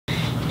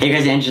Hey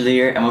guys, Angelo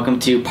here, and welcome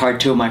to part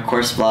 2 of my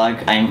course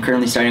vlog. I am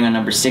currently starting on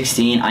number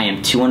 16. I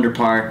am 2 under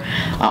par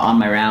on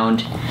my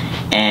round,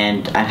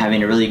 and I'm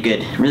having a really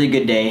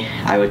good day.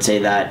 I would say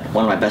that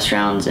one of my best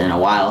rounds in a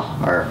while,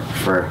 or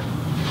for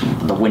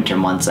the winter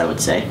months, I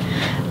would say.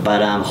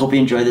 But hope you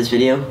enjoyed this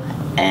video,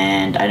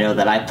 and I know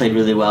that I played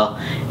really well,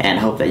 and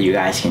hope that you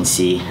guys can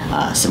see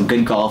some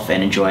good golf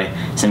and enjoy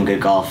some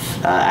good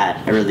golf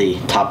at a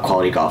really top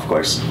quality golf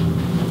course.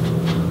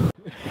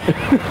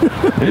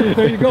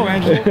 There you go,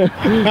 Angelo.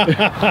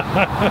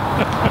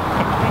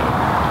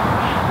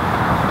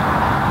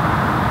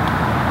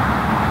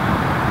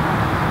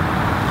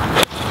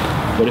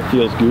 But it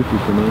feels goofy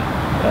for me.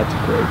 That's a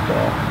great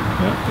ball.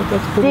 Yeah, but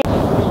that's pretty.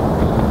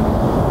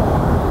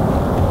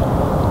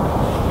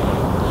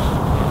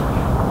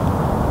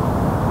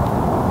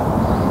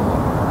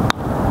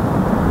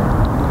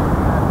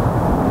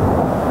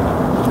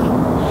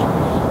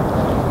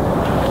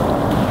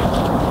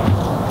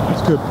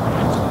 That's good.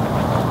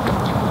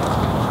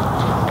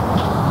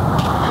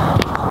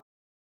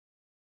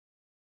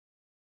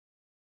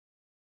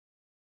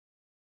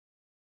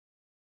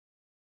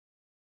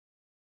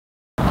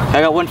 I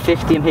got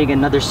 150, I'm hitting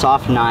another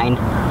soft 9.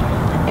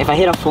 If I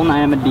hit a full 9,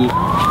 I'm going to be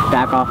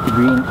back off the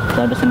green.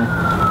 So I'm just going to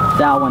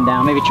dial one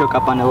down, maybe choke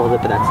up on it a little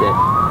bit, but that's it.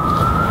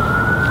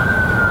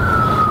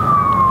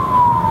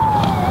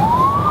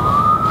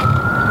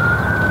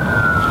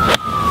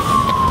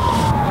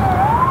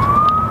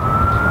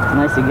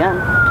 Nice again.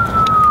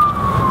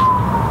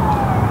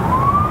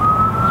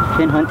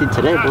 Been hunting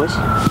today, boys.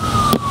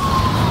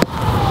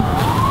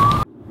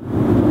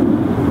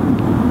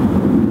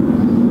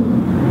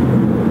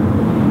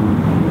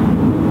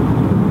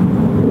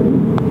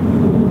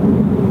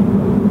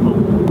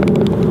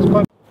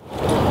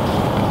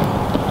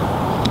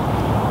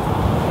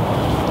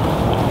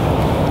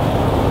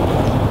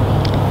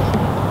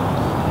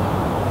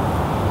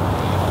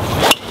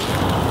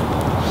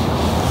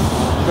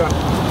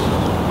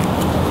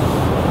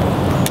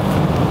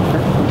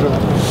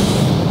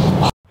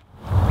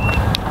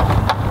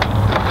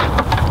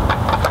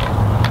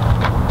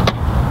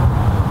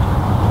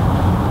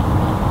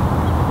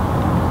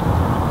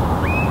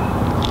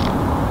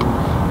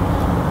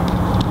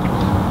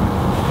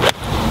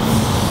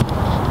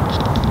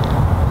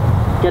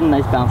 Get a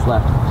nice bounce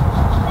left.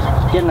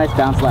 Get a nice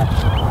bounce left.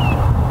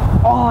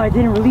 Oh, I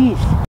didn't release.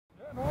 Yeah,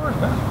 no worries,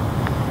 man.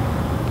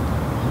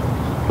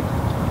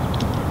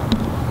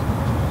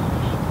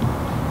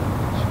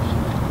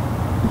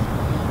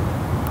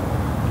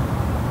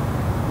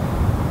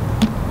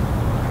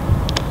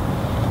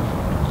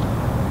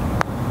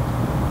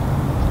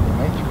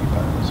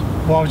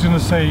 Well, I was going to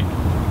say,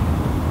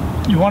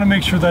 you want to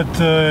make sure that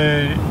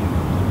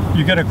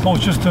you get it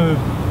close just to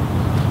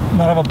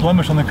not have a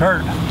blemish on the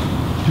card.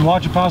 You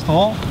watch it past the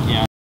hole?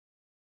 Yeah.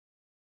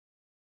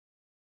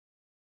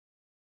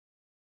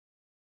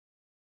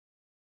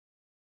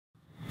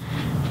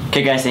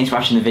 Okay guys, thanks for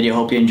watching the video.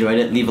 Hope you enjoyed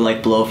it. Leave a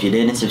like below if you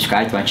did, and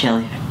subscribe to my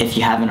channel if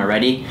you haven't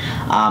already.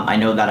 I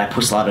know that I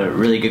post a lot of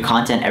really good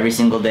content every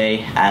single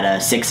day at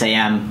 6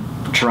 a.m.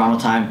 Toronto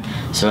time,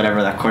 so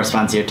whatever that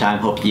corresponds to your time.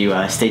 Hope you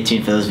stay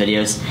tuned for those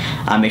videos.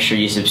 Make sure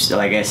you,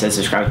 like I said,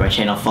 subscribe to my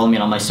channel. Follow me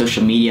on all my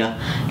social media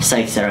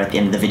sites that are at the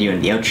end of the video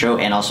and the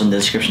outro, and also in the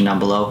description down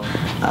below.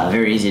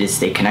 Very easy to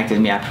stay connected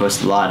with me. I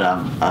post a lot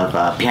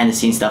of behind the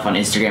scenes stuff on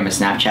Instagram and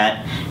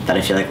Snapchat that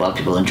I feel like a lot of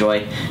people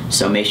enjoy,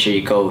 so make sure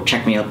you go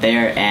check me out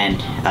there,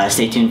 and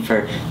stay tuned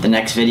for the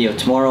next video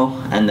tomorrow,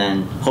 and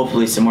then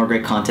hopefully some more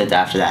great content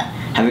after that.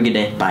 Have a good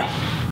day. Bye.